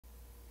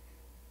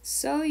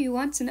So you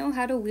want to know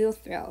how to wheel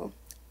throw.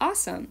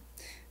 Awesome!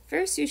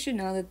 First, you should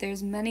know that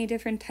there's many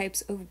different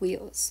types of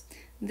wheels.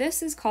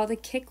 This is called a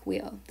kick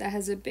wheel that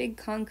has a big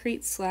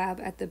concrete slab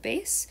at the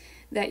base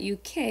that you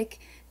kick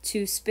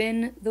to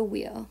spin the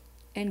wheel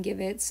and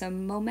give it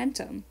some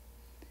momentum.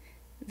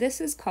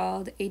 This is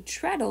called a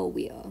treadle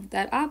wheel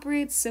that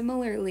operates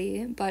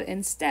similarly, but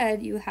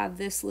instead you have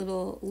this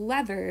little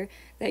lever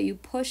that you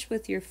push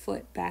with your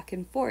foot back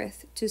and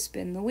forth to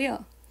spin the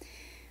wheel.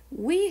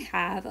 We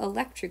have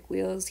electric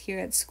wheels here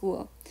at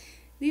school.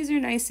 These are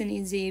nice and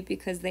easy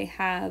because they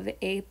have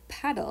a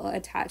pedal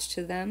attached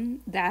to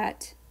them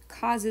that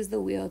causes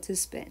the wheel to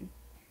spin.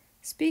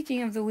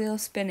 Speaking of the wheel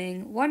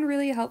spinning, one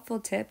really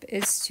helpful tip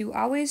is to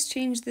always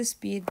change the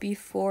speed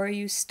before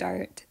you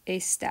start a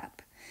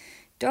step.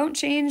 Don't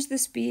change the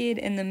speed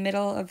in the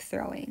middle of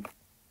throwing.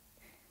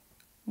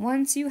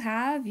 Once you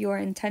have your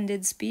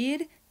intended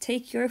speed,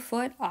 take your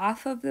foot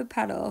off of the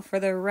pedal for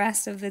the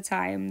rest of the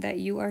time that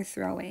you are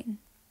throwing.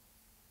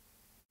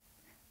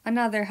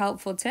 Another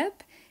helpful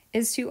tip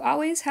is to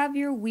always have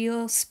your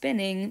wheel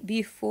spinning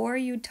before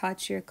you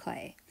touch your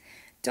clay.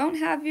 Don't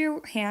have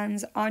your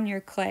hands on your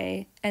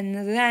clay and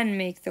then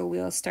make the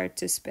wheel start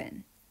to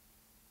spin.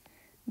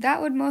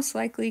 That would most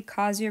likely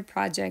cause your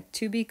project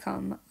to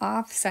become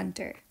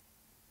off-center.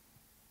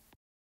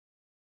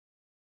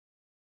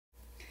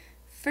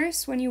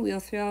 First, when you wheel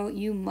throw,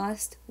 you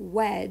must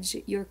wedge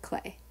your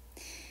clay.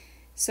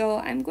 So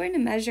I'm going to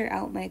measure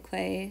out my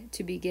clay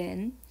to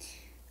begin.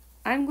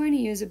 I'm going to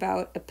use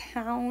about 1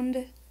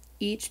 pound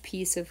each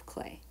piece of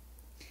clay.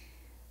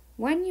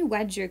 When you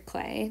wedge your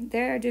clay,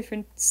 there are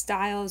different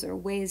styles or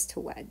ways to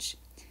wedge.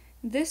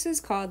 This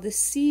is called the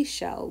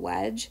seashell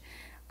wedge,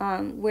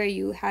 where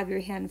you have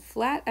your hand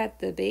flat at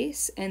the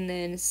base and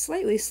then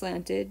slightly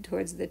slanted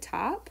towards the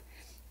top,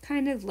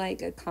 kind of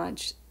like a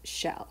conch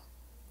shell.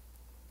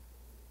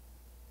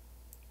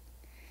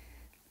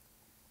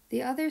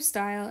 The other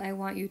style I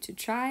want you to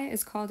try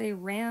is called a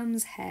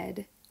ram's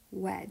head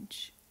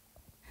wedge.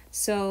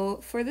 So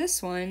for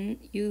this one,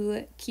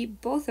 you keep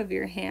both of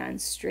your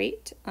hands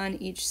straight on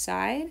each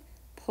side,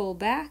 pull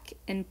back,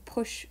 and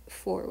push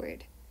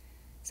forward.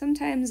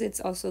 Sometimes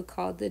it's also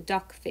called the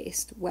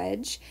duck-faced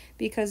wedge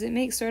because it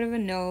makes sort of a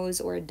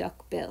nose or a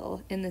duck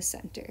bill in the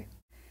center.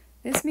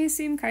 This may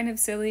seem kind of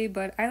silly,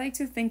 but I like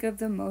to think of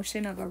the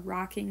motion of a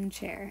rocking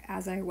chair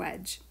as I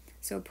wedge.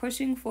 So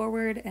pushing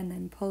forward and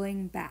then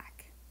pulling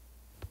back.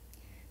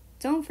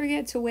 Don't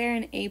forget to wear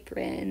an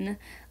apron.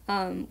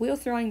 Wheel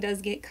throwing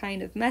does get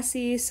kind of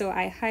messy, so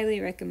I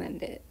highly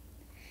recommend it.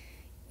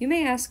 You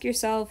may ask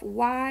yourself,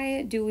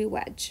 why do we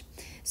wedge?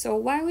 So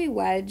why we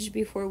wedge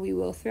before we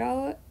wheel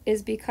throw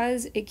is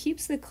because it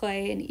keeps the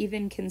clay an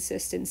even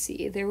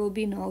consistency. There will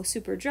be no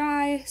super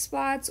dry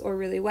spots or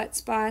really wet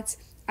spots,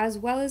 as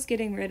well as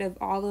getting rid of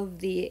all of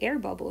the air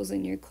bubbles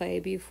in your clay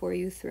before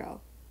you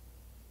throw.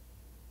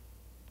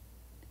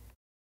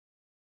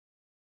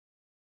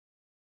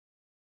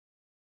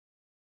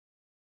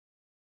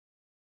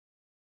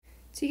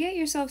 To get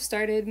yourself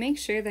started, make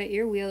sure that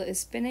your wheel is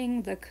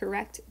spinning the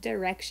correct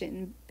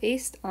direction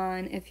based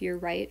on if you're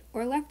right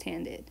or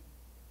left-handed.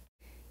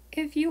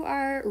 If you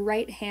are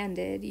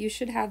right-handed, you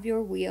should have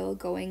your wheel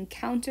going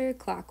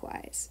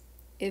counterclockwise.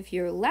 If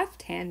you're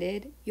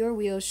left-handed, your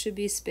wheel should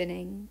be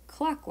spinning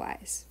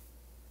clockwise.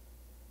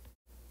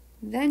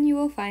 Then you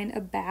will find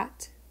a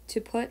bat to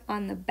put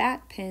on the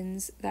bat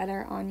pins that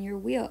are on your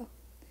wheel.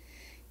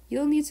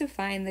 You'll need to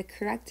find the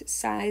correct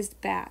sized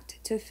bat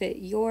to fit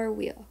your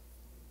wheel.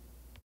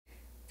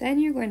 Then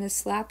you're going to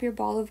slap your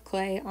ball of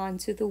clay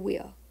onto the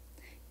wheel.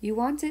 You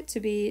want it to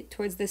be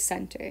towards the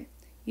center.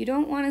 You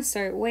don't want to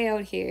start way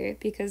out here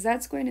because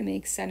that's going to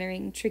make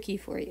centering tricky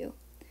for you.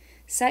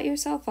 Set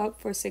yourself up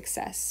for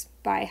success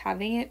by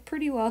having it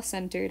pretty well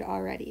centered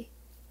already.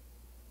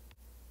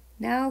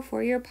 Now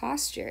for your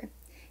posture.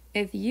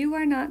 If you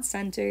are not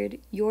centered,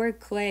 your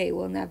clay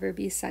will never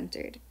be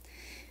centered.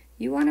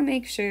 You want to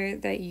make sure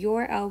that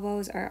your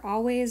elbows are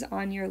always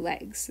on your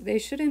legs. They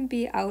shouldn't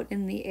be out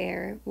in the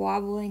air,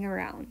 wobbling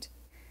around.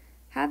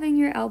 Having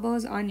your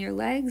elbows on your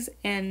legs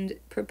and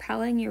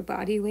propelling your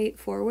body weight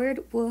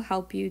forward will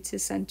help you to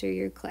center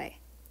your clay.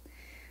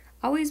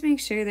 Always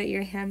make sure that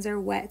your hands are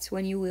wet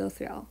when you wheel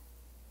throw.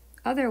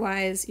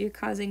 Otherwise, you're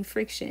causing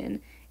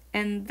friction,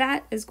 and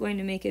that is going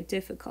to make it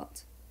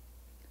difficult.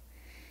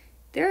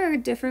 There are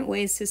different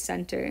ways to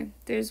center.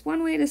 There's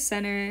one way to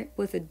center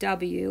with a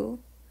W,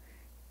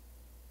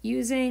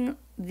 using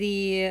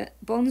the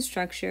bone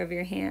structure of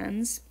your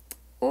hands,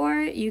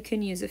 or you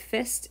can use a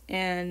fist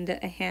and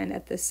a hand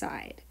at the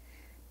side.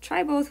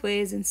 Try both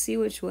ways and see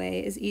which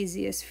way is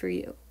easiest for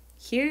you.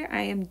 Here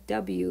I am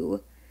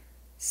W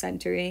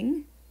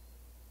centering,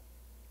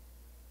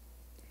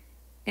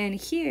 and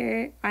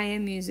here I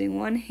am using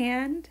one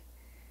hand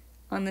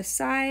on the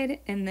side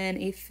and then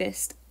a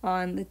fist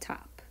on the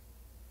top.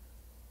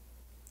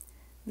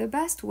 The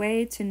best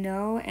way to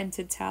know and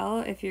to tell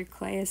if your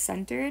clay is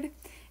centered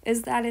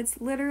is that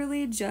it's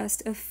literally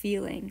just a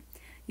feeling.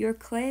 Your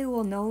clay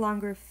will no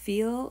longer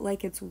feel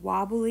like it's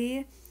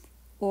wobbly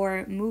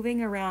or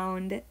moving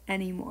around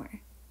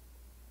anymore.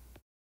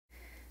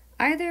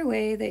 Either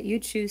way that you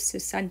choose to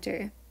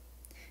center,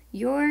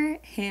 your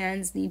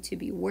hands need to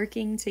be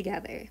working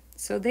together,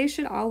 so they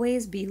should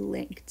always be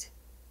linked.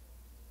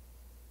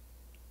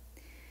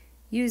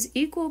 Use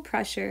equal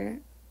pressure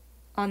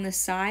on the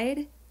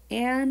side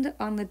and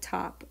on the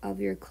top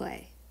of your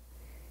clay.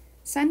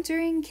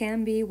 Centering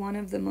can be one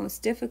of the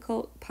most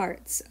difficult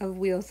parts of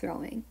wheel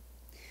throwing,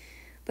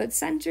 but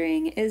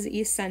centering is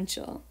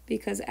essential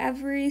because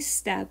every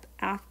step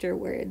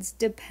afterwards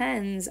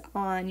depends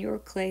on your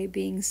clay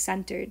being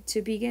centered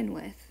to begin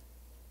with.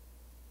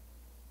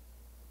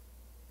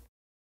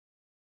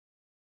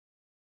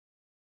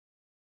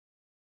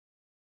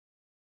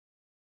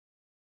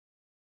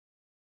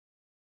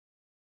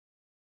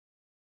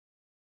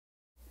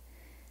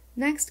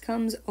 Next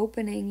comes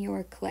opening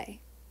your clay.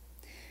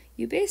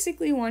 You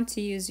basically want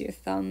to use your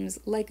thumbs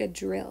like a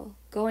drill,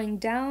 going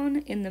down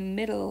in the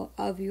middle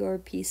of your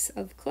piece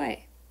of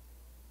clay.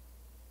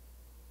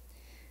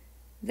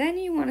 Then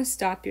you want to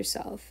stop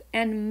yourself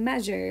and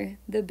measure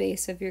the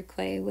base of your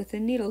clay with a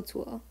needle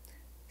tool,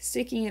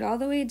 sticking it all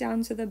the way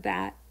down to the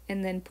bat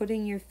and then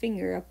putting your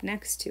finger up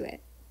next to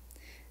it.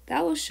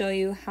 That will show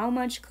you how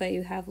much clay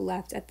you have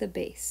left at the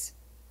base.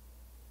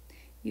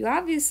 You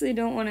obviously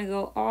don't want to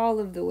go all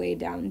of the way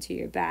down to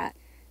your bat.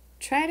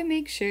 Try to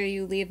make sure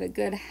you leave a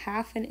good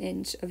 ½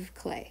 inch of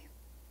clay.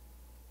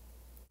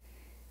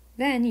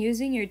 Then,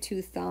 using your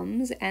two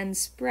thumbs and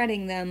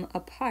spreading them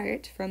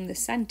apart from the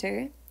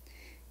center,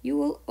 you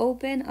will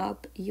open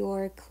up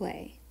your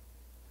clay.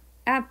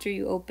 After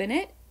you open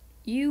it,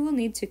 you will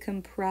need to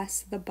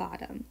compress the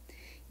bottom,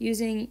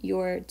 using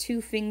your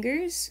two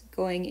fingers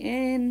going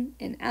in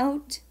and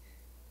out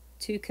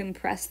to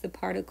compress the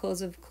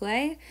particles of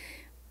clay,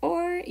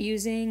 or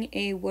using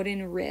a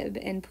wooden rib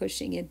and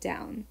pushing it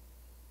down.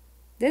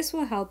 This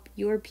will help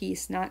your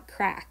piece not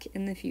crack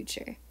in the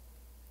future.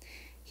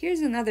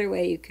 Here's another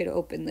way you could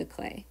open the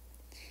clay.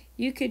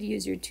 You could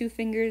use your two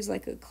fingers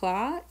like a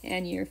claw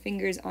and your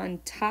fingers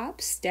on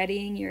top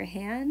steadying your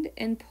hand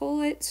and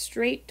pull it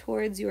straight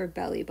towards your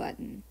belly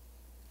button.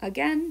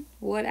 Again,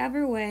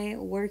 whatever way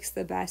works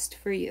the best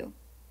for you.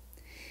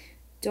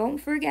 Don't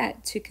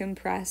forget to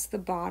compress the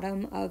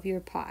bottom of your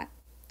pot.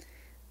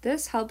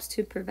 This helps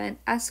to prevent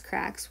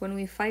S-cracks when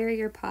we fire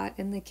your pot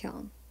in the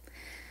kiln.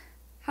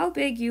 How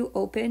big you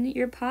open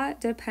your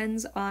pot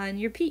depends on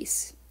your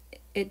piece.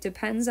 It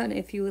depends on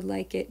if you would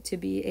like it to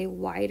be a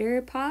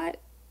wider pot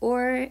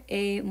or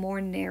a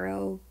more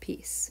narrow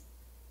piece.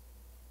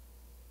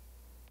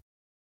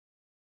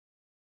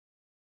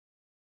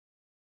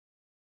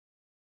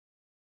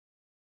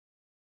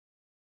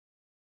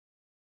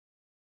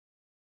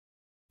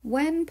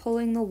 When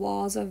pulling the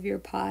walls of your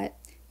pot,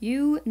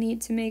 you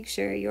need to make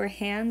sure your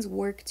hands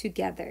work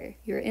together,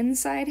 your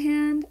inside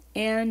hand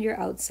and your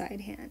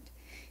outside hand.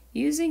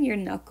 Using your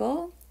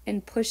knuckle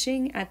and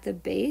pushing at the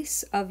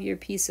base of your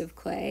piece of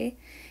clay,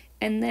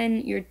 and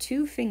then your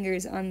two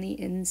fingers on the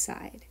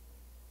inside.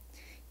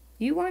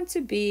 You want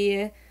to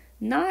be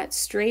not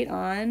straight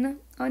on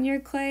your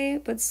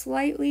clay, but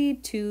slightly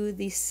to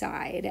the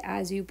side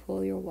as you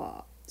pull your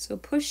wall. So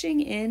pushing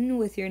in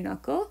with your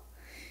knuckle,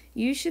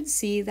 you should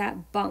see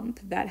that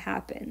bump that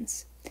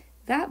happens.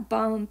 That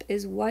bump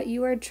is what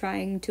you are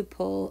trying to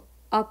pull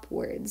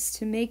upwards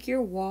to make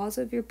your walls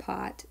of your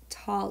pot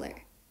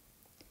taller.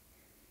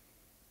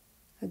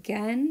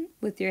 Again,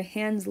 with your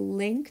hands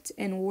linked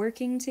and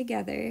working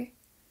together,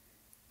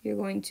 you're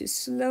going to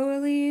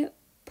slowly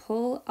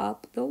pull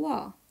up the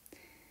wall.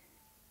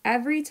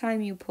 Every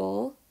time you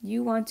pull,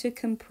 you want to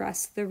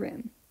compress the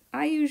rim.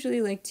 I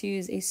usually like to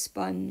use a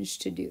sponge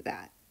to do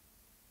that.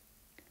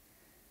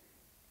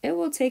 It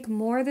will take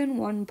more than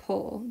one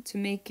pull to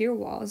make your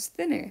walls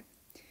thinner.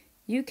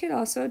 You could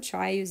also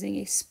try using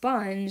a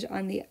sponge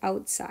on the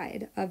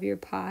outside of your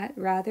pot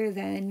rather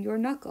than your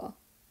knuckle.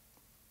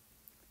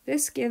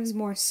 This gives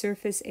more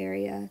surface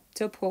area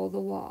to pull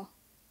the wall.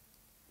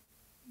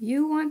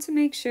 You want to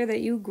make sure that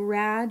you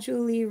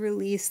gradually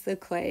release the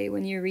clay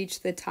when you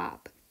reach the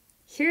top.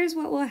 Here's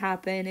what will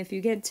happen if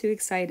you get too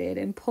excited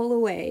and pull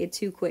away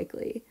too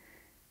quickly.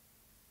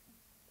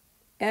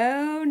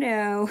 Oh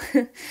no,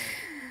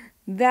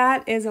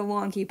 that is a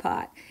wonky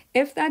pot.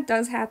 If that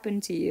does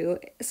happen to you,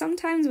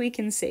 sometimes we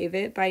can save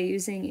it by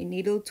using a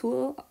needle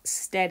tool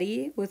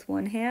steady with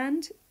one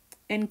hand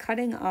and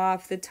cutting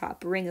off the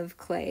top ring of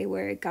clay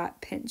where it got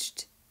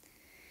pinched.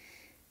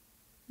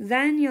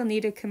 Then you'll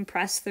need to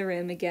compress the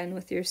rim again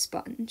with your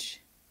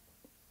sponge.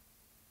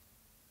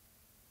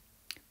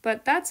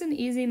 But that's an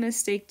easy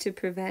mistake to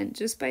prevent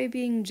just by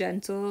being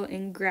gentle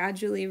and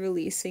gradually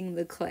releasing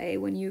the clay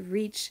when you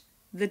reach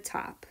the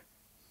top.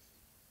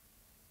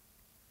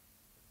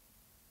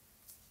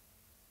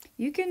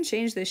 You can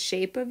change the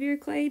shape of your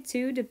clay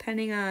too,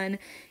 depending on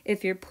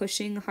if you're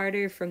pushing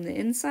harder from the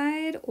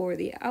inside or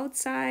the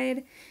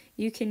outside.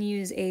 You can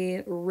use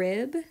a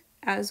rib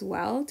as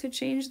well to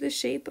change the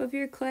shape of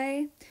your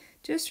clay.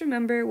 Just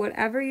remember,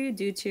 whatever you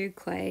do to your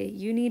clay,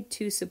 you need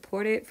to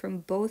support it from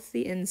both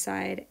the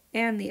inside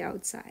and the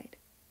outside.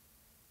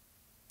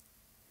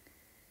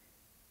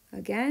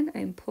 Again,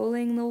 I'm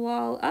pulling the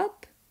wall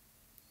up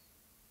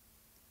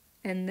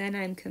and then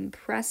I'm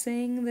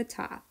compressing the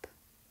top.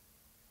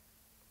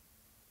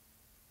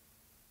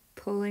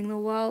 Pulling the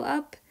wall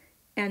up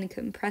and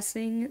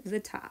compressing the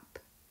top.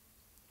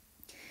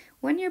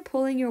 When you're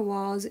pulling your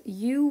walls,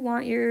 you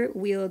want your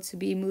wheel to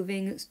be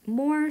moving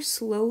more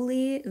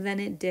slowly than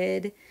it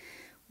did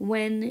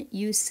when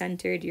you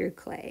centered your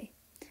clay.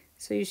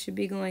 So you should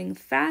be going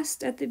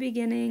fast at the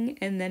beginning,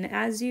 and then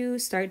as you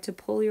start to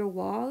pull your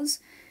walls,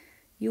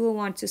 you will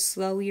want to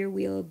slow your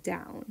wheel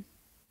down.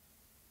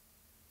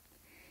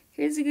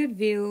 Here's a good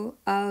view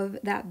of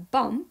that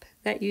bump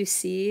that you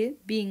see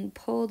being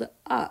pulled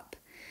up.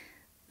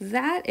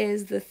 That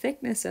is the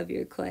thickness of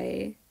your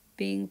clay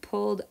being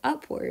pulled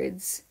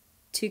upwards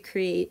to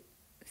create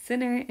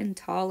thinner and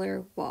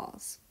taller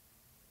walls.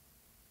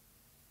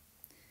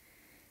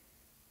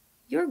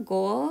 Your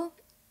goal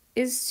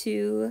is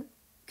to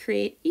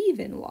create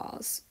even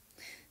walls.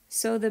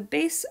 So the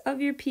base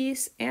of your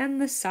piece and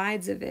the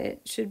sides of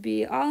it should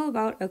be all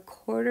about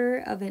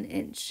 1/4 of an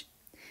inch.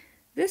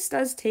 This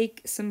does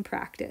take some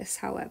practice,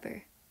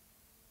 however.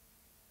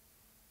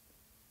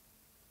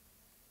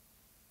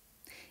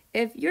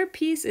 If your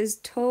piece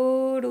is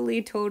totally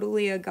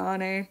a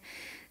goner,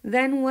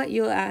 then what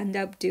you'll end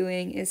up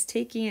doing is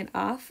taking it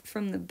off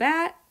from the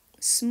bat,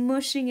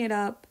 smushing it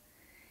up,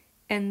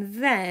 and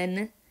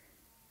then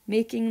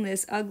making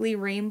this ugly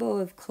rainbow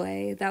of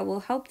clay that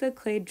will help the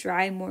clay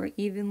dry more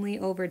evenly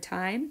over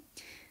time.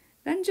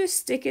 Then just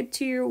stick it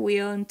to your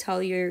wheel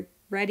until you're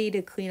ready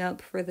to clean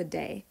up for the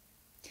day.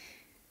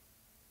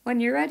 When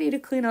you're ready to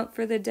clean up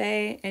for the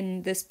day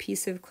and this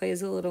piece of clay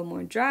is a little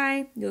more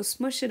dry, you'll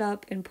smush it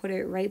up and put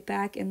it right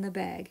back in the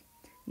bag.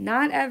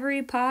 Not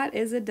every pot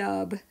is a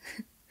dub.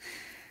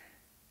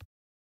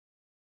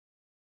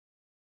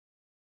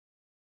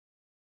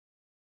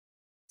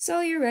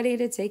 So you're ready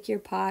to take your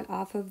pot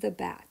off of the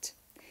bat.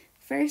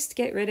 First,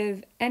 get rid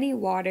of any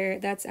water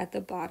that's at the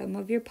bottom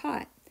of your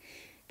pot.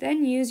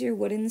 Then use your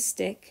wooden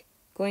stick,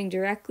 going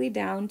directly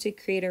down to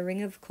create a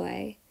ring of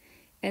clay,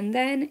 and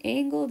then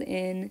angled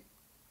in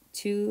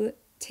to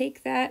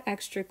take that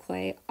extra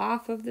clay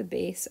off of the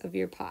base of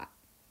your pot.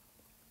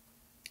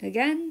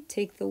 Again,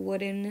 take the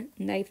wooden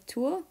knife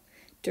tool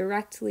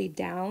directly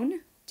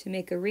down to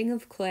make a ring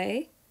of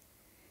clay.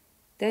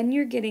 Then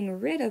you're getting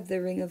rid of the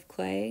ring of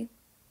clay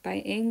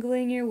by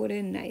angling your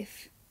wooden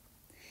knife.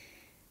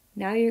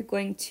 Now you're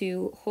going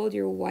to hold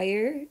your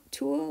wire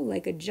tool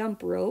like a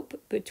jump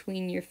rope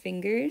between your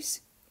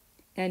fingers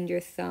and your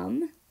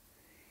thumb,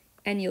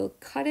 and you'll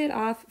cut it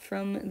off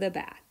from the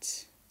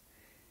bat.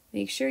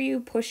 Make sure you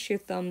push your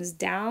thumbs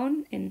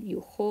down and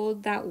you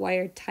hold that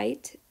wire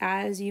tight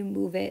as you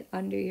move it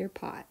under your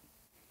pot.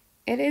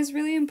 It is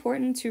really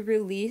important to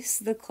release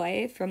the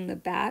clay from the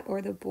bat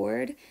or the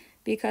board,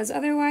 because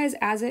otherwise,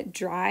 as it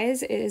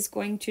dries, it is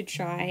going to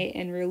try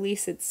and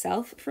release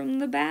itself from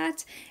the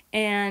bat,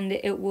 and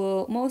it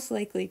will most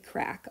likely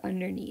crack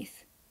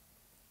underneath.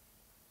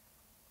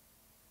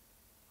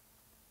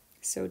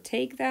 So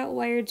take that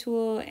wire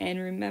tool and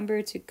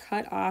remember to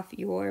cut off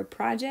your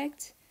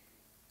project.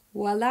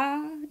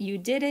 Voila, you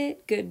did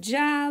it. Good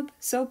job.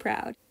 So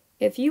proud.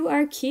 If you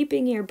are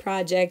keeping your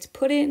project,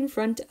 put it in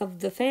front of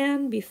the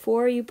fan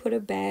before you put a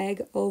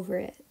bag over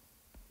it.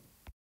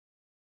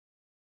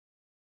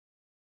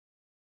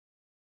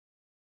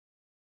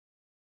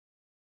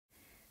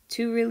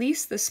 To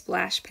release the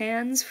splash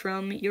pans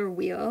from your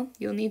wheel,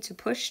 you'll need to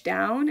push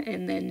down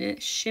and then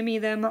shimmy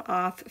them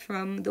off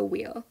from the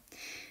wheel.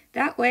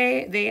 That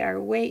way, they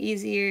are way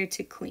easier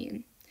to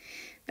clean.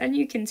 Then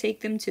you can take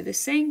them to the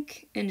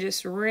sink and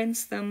just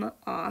rinse them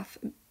off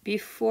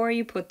before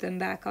you put them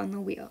back on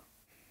the wheel.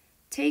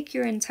 Take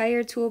your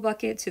entire tool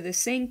bucket to the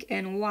sink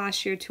and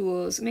wash your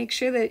tools. Make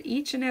sure that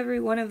each and every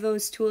one of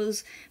those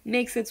tools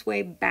makes its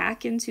way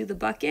back into the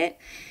bucket.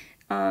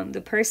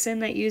 The person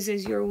that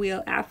uses your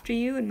wheel after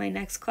you in my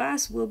next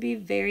class will be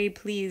very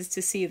pleased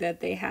to see that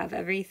they have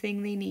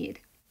everything they need.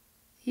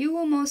 You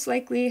will most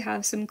likely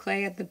have some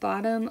clay at the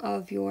bottom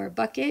of your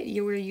bucket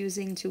you were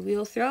using to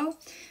wheel throw.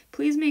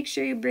 Please make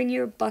sure you bring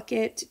your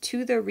bucket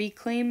to the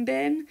reclaim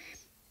bin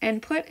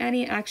and put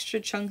any extra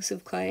chunks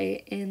of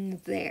clay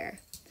in there.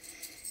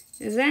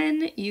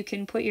 Then you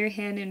can put your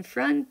hand in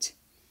front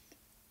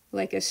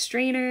like a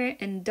strainer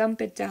and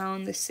dump it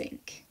down the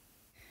sink.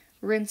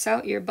 Rinse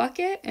out your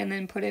bucket and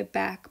then put it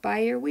back by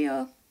your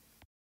wheel.